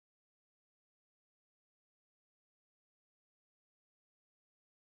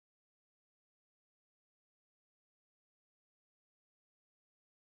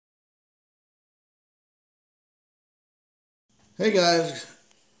Hey guys,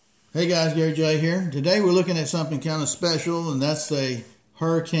 Gary J here. Today we're looking at something kind of special, and that's a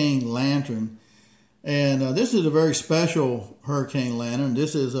hurricane lantern. And this is a very special hurricane lantern.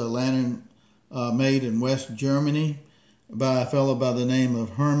 This is a lantern made in West Germany by a fellow by the name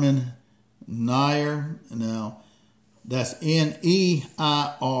of Hermann Nier. Now, that's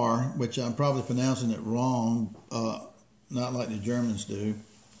N-E-I-R, which I'm probably pronouncing it wrong, not like the Germans do.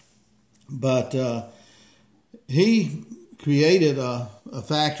 But he created a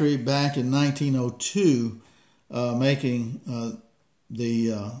factory back in 1902 making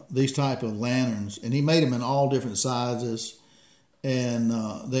these type of lanterns, and he made them in all different sizes, and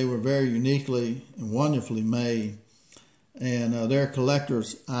they were very uniquely and wonderfully made, and they're a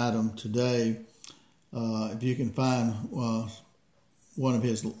collector's item today. If you can find one of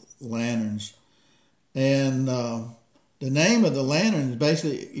his lanterns, and the name of the lantern is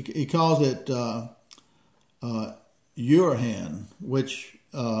basically, he calls it Feuerhand, which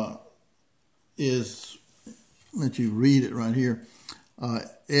is, let you read it right here,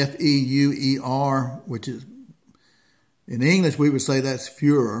 F-E-U-E-R, which is, in English we would say that's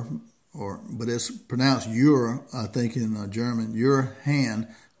Feuer, but it's pronounced Ur, I think, in German, Feuerhand,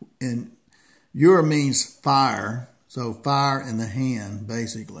 and Ur means fire, so fire in the hand,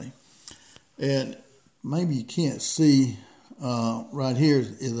 basically. And maybe you can't see, right here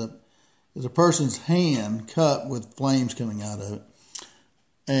is a person's hand cupped with flames coming out of it.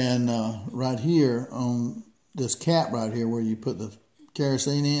 And right here on this cap right here where you put the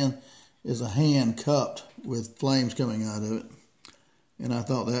kerosene in is a hand cupped with flames coming out of it. And I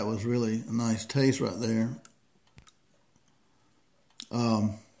thought that was really a nice taste right there.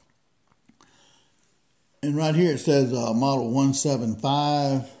 And right here it says model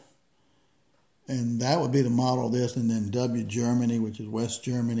 175. And that would be the model of this. And then W Germany, which is West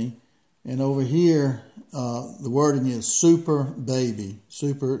Germany. And over here, the wording is Super Baby.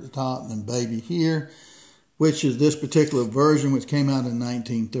 Super at the top and then Baby here, which is this particular version, which came out in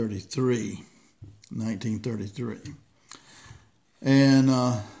 1933. And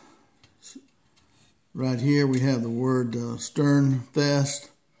right here we have the word Sternfest.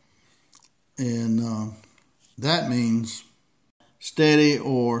 And that means steady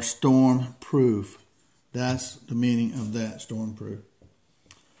or storm proof. That's the meaning of that, storm proof.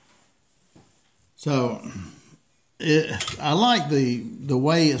 So I like the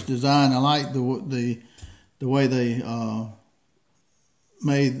way it's designed. I like the way they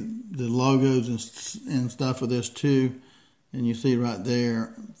made the logos and stuff for this too. And you see right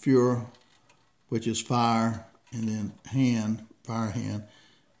there, Feuer, which is fire, and then hand, fire hand,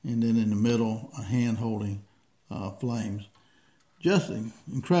 and then in the middle, a hand holding flames. Just an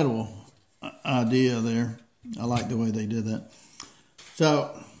incredible idea there. I like the way they did that.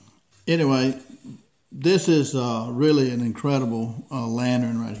 So anyway, this is really an incredible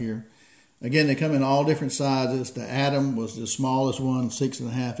lantern right here. Again, they come in all different sizes. The Atom was the smallest one,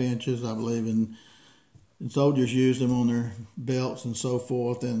 6.5 inches, I believe, and soldiers used them on their belts and so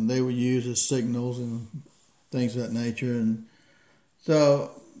forth, and they were used as signals and things of that nature. And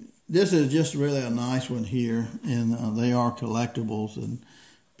so this is just really a nice one here, and they are collectibles, and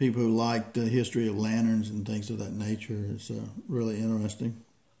people who like the history of lanterns and things of that nature, it's really interesting.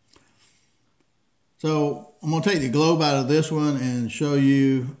 So I'm going to take the globe out of this one and show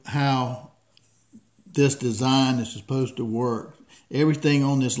you how this design is supposed to work. Everything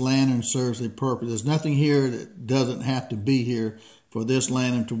on this lantern serves a purpose. There's nothing here that doesn't have to be here for this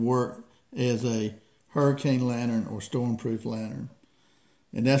lantern to work as a hurricane lantern or stormproof lantern.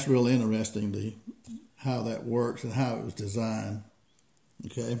 And that's really interesting, how that works and how it was designed.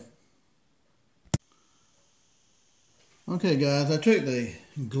 Okay. Okay guys, I took the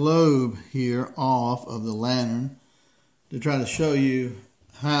globe here off of the lantern to try to show you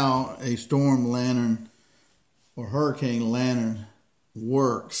how a storm lantern or hurricane lantern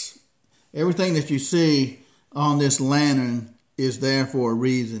works. Everything that you see on this lantern is there for a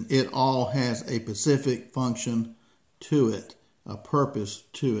reason. It all has a specific function to it, a purpose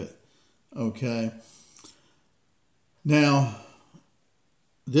to it. Okay. Now,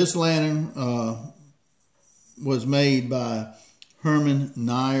 this lantern was made by Hermann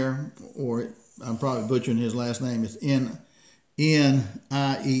Nier, or I'm probably butchering his last name. It's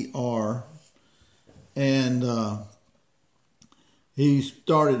N-I-E-R. And he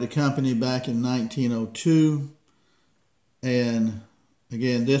started the company back in 1902. And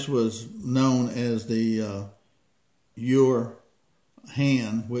again, this was known as the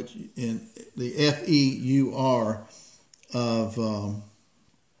Feuerhand, which in the F-E-U-R of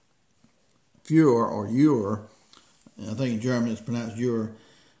Feuer or Ur, I think in German it's pronounced Ur,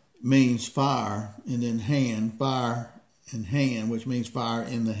 means fire, and then hand, fire in hand, which means fire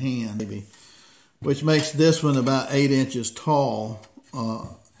in the hand, maybe, which makes this one about 8 inches tall.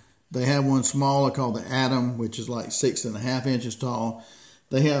 They have one smaller called the Atom, which is like 6.5 inches tall.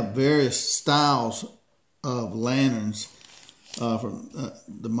 They have various styles of lanterns from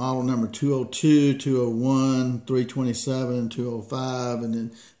the model number 202, 201, 327, 205, and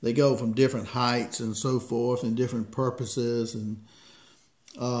then they go from different heights and so forth and different purposes. And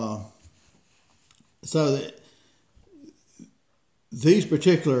these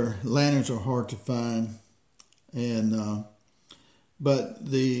particular lanterns are hard to find, and but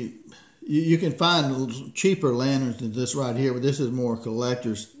you can find cheaper lanterns than this right here, but this is more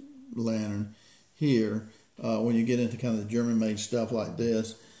collector's lantern here when you get into kind of the German-made stuff like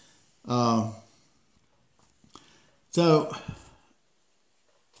this. So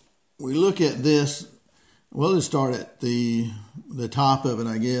we look at this. We'll just start at the top of it,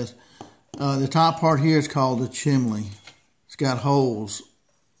 I guess. The top part here is called the chimney. It's got holes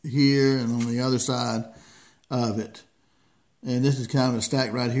here and on the other side of it. And this is kind of a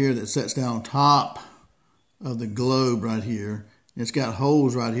stack right here that sets down on top of the globe right here. It's got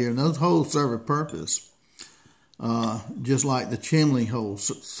holes right here, and those holes serve a purpose, just like the chimney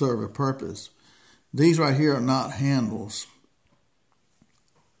holes serve a purpose. These right here are not handles.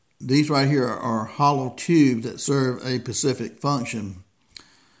 These right here are hollow tubes that serve a specific function.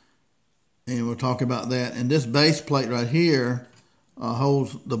 And we'll talk about that. And this base plate right here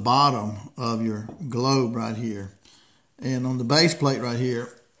holds the bottom of your globe right here. And on the base plate right here,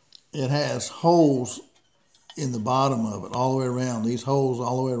 it has holes in the bottom of it all the way around. These holes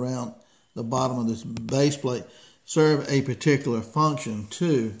all the way around the bottom of this base plate serve a particular function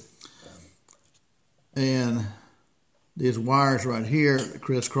too. And these wires right here,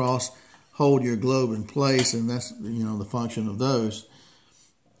 crisscross, hold your globe in place, and that's, you know, the function of those.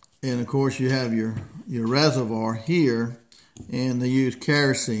 And of course you have your reservoir here, and they use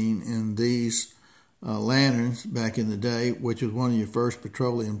kerosene in these lanterns back in the day, which was one of your first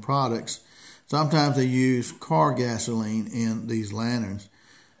petroleum products. Sometimes they use car gasoline in these lanterns.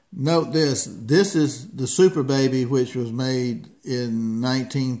 Note this is the Super Baby, which was made in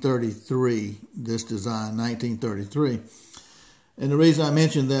 1933, this design, 1933. And the reason I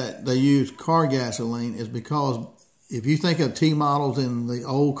mentioned that they use car gasoline is because if you think of T-models in the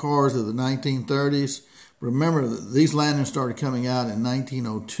old cars of the 1930s, remember that these lanterns started coming out in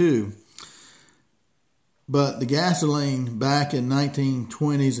 1902. But the gasoline back in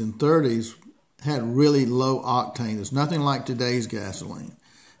 1920s and 30s had really low octane. It's nothing like today's gasoline.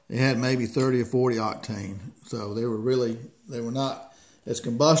 They had maybe 30 or 40 octane. So they were not as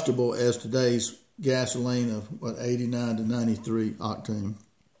combustible as today's gasoline of, what, 89 to 93 octane.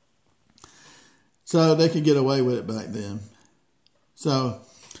 So they could get away with it back then. So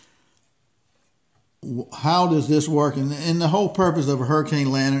how does this work? And the whole purpose of a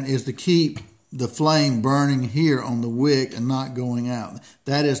hurricane lantern is to keep the flame burning here on the wick and not going out.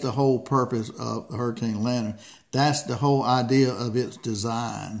 That is the whole purpose of the hurricane lantern. That's the whole idea of its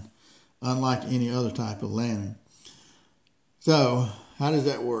design, unlike any other type of lantern. So how does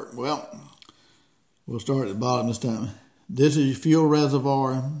that work? Well, we'll start at the bottom this time. This is your fuel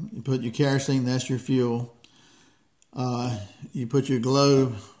reservoir. You put your kerosene, that's your fuel. You put your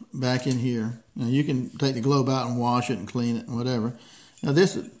globe back in here. Now you can take the globe out and wash it and clean it and whatever. Now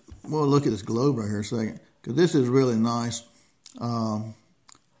this is, we'll look at this globe right here a second, because this is really nice. And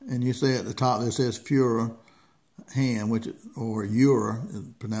you see at the top there says Feuerhand, or Ura,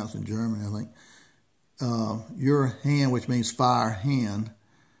 pronounced in German, I think. Feuerhand, which means fire hand.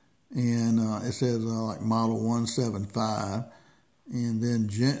 And it says like model 175. And then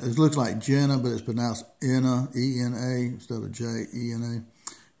it looks like Jenna, but it's pronounced Ena, E-N-A, instead of J-E-N-A.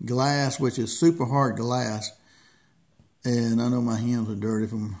 Glass, which is super hard glass. And I know my hands are dirty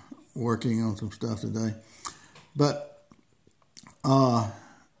from working on some stuff today. But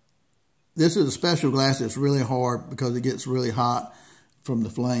this is a special glass that's really hard because it gets really hot from the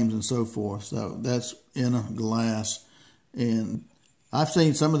flames and so forth. So that's in a glass. And I've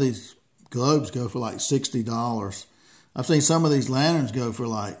seen some of these globes go for like $60. I've seen some of these lanterns go for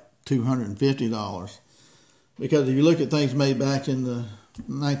like $250. Because if you look at things made back in the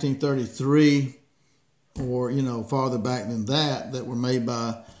 1933 or, you know, farther back than that were made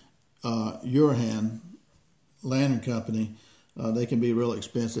by Feuerhand Lantern Company, they can be real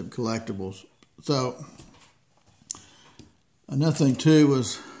expensive collectibles. So another thing too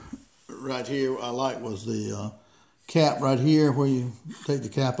was right here I like was the cap right here, where you take the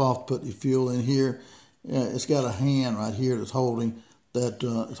cap off, put the fuel in here. It's got a hand right here that's holding that.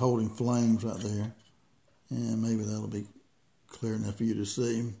 It's holding flames right there, and maybe that'll be clear enough for you to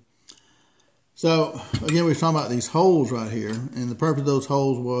see. So again, we were talking about these holes right here, and the purpose of those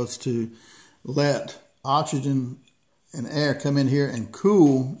holes was to let oxygen and air come in here and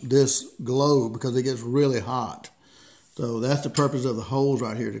cool this globe because it gets really hot. So that's the purpose of the holes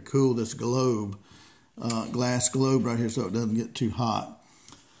right here, to cool this globe, glass globe right here, so it doesn't get too hot.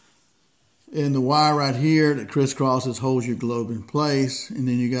 And the wire right here that crisscrosses holds your globe in place. And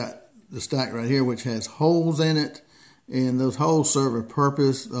then you got the stack right here, which has holes in it. And those holes serve a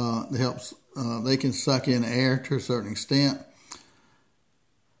purpose. They can suck in air to a certain extent.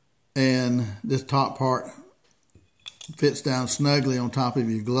 And this top part fits down snugly on top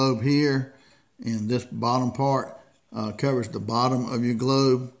of your globe here. And this bottom part covers the bottom of your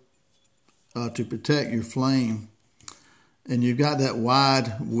globe to protect your flame. And you've got that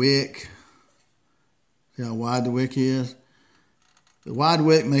wide wick. See how wide the wick is? The wide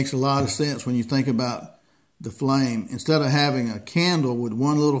wick makes a lot of sense when you think about the flame. Instead of having a candle with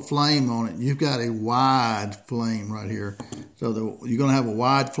one little flame on it, you've got a wide flame right here. So you're going to have a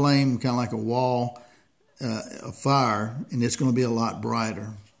wide flame, kind of like a wall of fire, and it's going to be a lot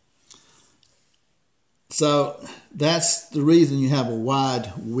brighter. So that's the reason you have a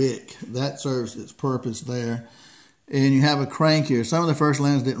wide wick. That serves its purpose there. And you have a crank here. Some of the first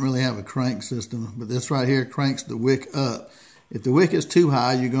lanterns didn't really have a crank system, but this right here cranks the wick up. If the wick is too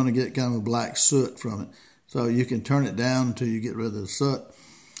high, you're going to get kind of a black soot from it. So you can turn it down until you get rid of the soot.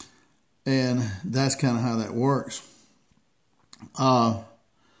 And that's kind of how that works.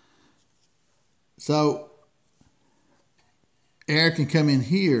 So air can come in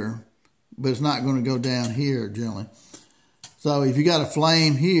here, but it's not going to go down here generally. So if you got a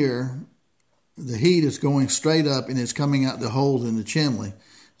flame here, the heat is going straight up and it's coming out the holes in the chimney.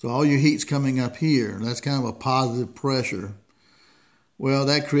 So all your heat's coming up here. That's kind of a positive pressure. Well,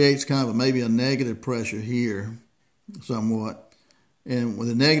 that creates kind of maybe a negative pressure here somewhat. And with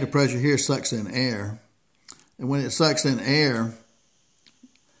the negative pressure here sucks in air. And when it sucks in air,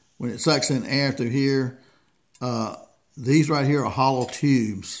 through here, these right here are hollow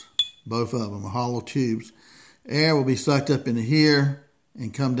tubes. Both of them are hollow tubes. Air will be sucked up into here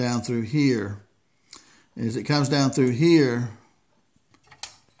and come down through here. And as it comes down through here,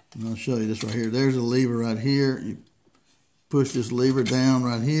 and I'll show you this right here. There's a lever right here. You push this lever down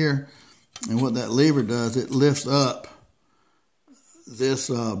right here, and what that lever does, it lifts up this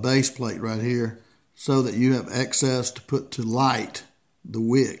base plate right here so that you have access to put to light the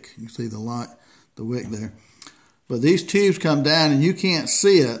wick. You see the wick there. But these tubes come down and you can't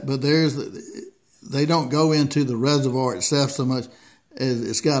see it, but they don't go into the reservoir itself so much as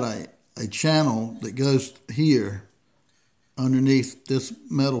it's got a channel that goes here underneath this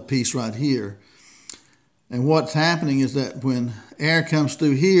metal piece right here. And what's happening is that when air comes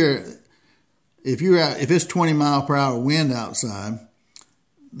through here, if it's 20 mile per hour wind outside,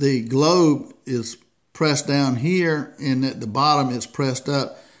 the globe is pressed down here and at the bottom it's pressed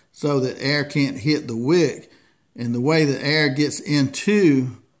up so that air can't hit the wick. And the way the air gets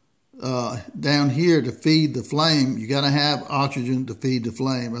into down here to feed the flame, you got to have oxygen to feed the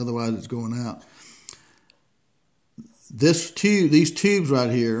flame, otherwise it's going out. These tubes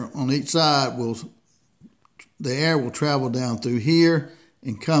right here on each side, the air will travel down through here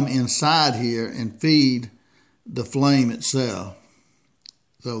and come inside here and feed the flame itself.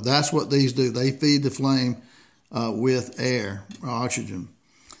 So that's what these do. They feed the flame with air, or oxygen.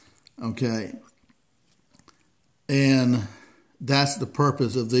 Okay. And that's the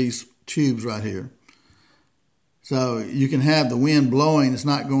purpose of these tubes right here. So you can have the wind blowing. It's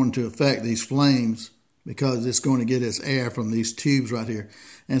not going to affect these flames because it's going to get its air from these tubes right here.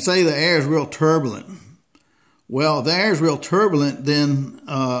 And say the air is real turbulent. Well, if the air is real turbulent, then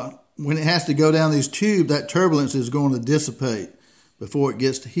when it has to go down these tubes, that turbulence is going to dissipate before it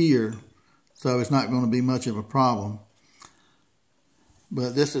gets to here. So it's not going to be much of a problem.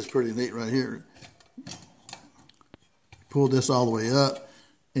 But this is pretty neat right here. Pull this all the way up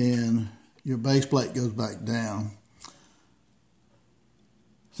and your base plate goes back down.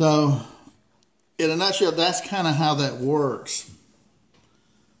 So in a nutshell, that's kind of how that works.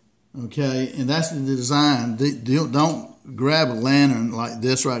 Okay, and that's the design. Don't grab a lantern like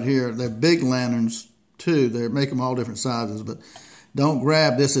this right here. They're big lanterns too. They make them all different sizes, but don't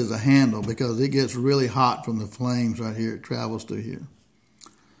grab this as a handle because it gets really hot from the flames right here. It travels through here.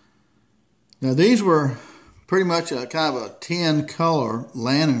 Now these were pretty much a kind of a 10-color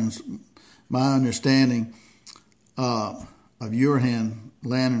lanterns, my understanding of Feuerhand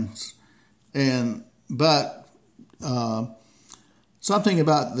lanterns. But something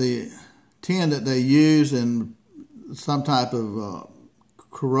about the tin that they use and some type of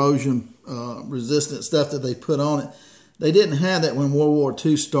corrosion resistant stuff that they put on it, They didn't have that when World War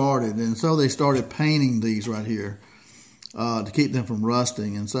II started, and so they started painting these right here to keep them from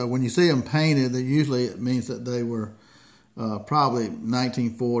rusting. And so when you see them painted, usually it means that they were probably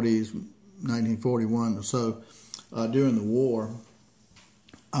 1940s, 1941 or so during the war.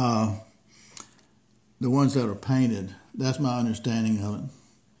 The ones that are painted, that's my understanding of it.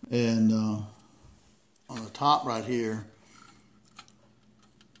 And on the top right here,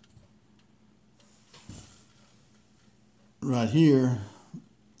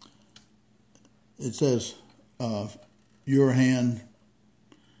 it says Feuerhand,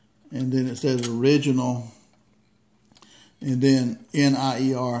 and then it says original, and then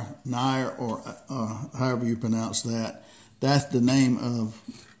Nier, Nier, or however you pronounce that. That's the name of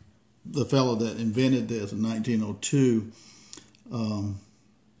the fellow that invented this in 1902,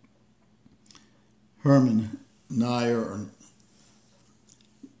 Hermann Nier.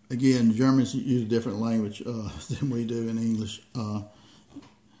 Again, Germans use a different language than we do in English,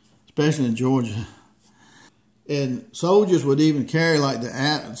 especially in Georgia. And soldiers would even carry like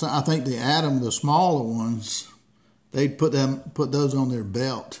I think the Atom, the smaller ones, they'd put those on their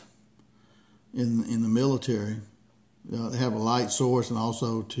belt in the military. They have a light source and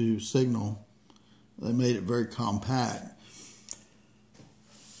also to signal. They made it very compact.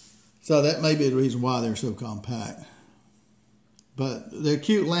 So that may be the reason why they're so compact. But they're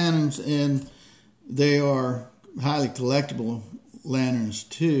cute lanterns, and they are highly collectible lanterns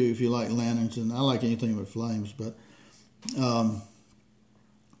too, if you like lanterns, and I like anything with flames. But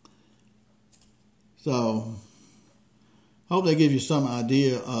so hope they give you some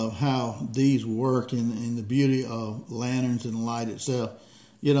idea of how these work and the beauty of lanterns and light itself.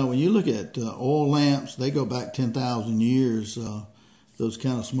 You know, when you look at oil lamps, they go back 10,000 years. Those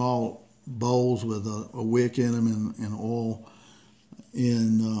kind of small bowls with a wick in them and oil.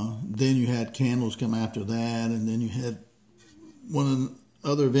 And then you had candles come after that, and then you had one of the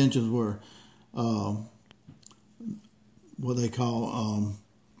other inventions were what they call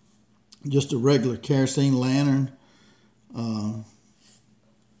just a regular kerosene lantern.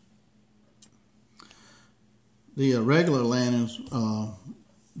 The regular lanterns,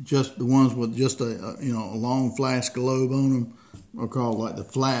 just the ones with just a long flash globe on them, are called like the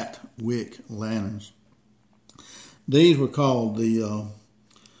flat wick lanterns. These were called the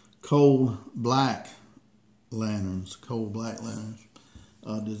coal black lanterns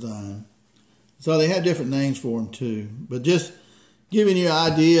design. So they have different names for them too. But just giving you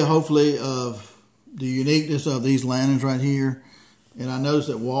an idea, hopefully, of the uniqueness of these lanterns right here. And I noticed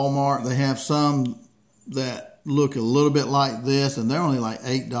at Walmart they have some that look a little bit like this, and they're only like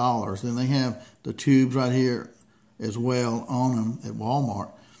 $8. And they have the tubes right here as well on them at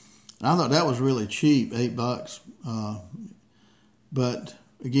Walmart. And I thought that was really cheap, $8. But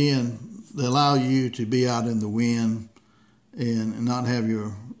again, they allow you to be out in the wind and not have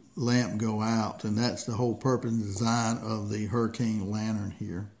your lamp go out, and that's the whole purpose and design of the Hurricane lantern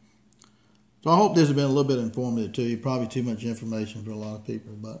here. So I hope this has been a little bit informative to you. Probably too much information for a lot of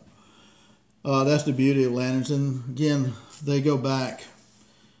people, but that's the beauty of lanterns. And again, they go back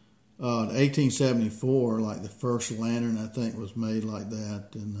to 1874, like the first lantern I think was made like that,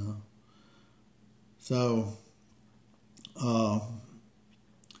 and so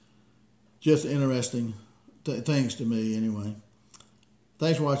just interesting things to me anyway.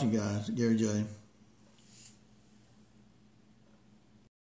 Thanks for watching, guys. Gary J.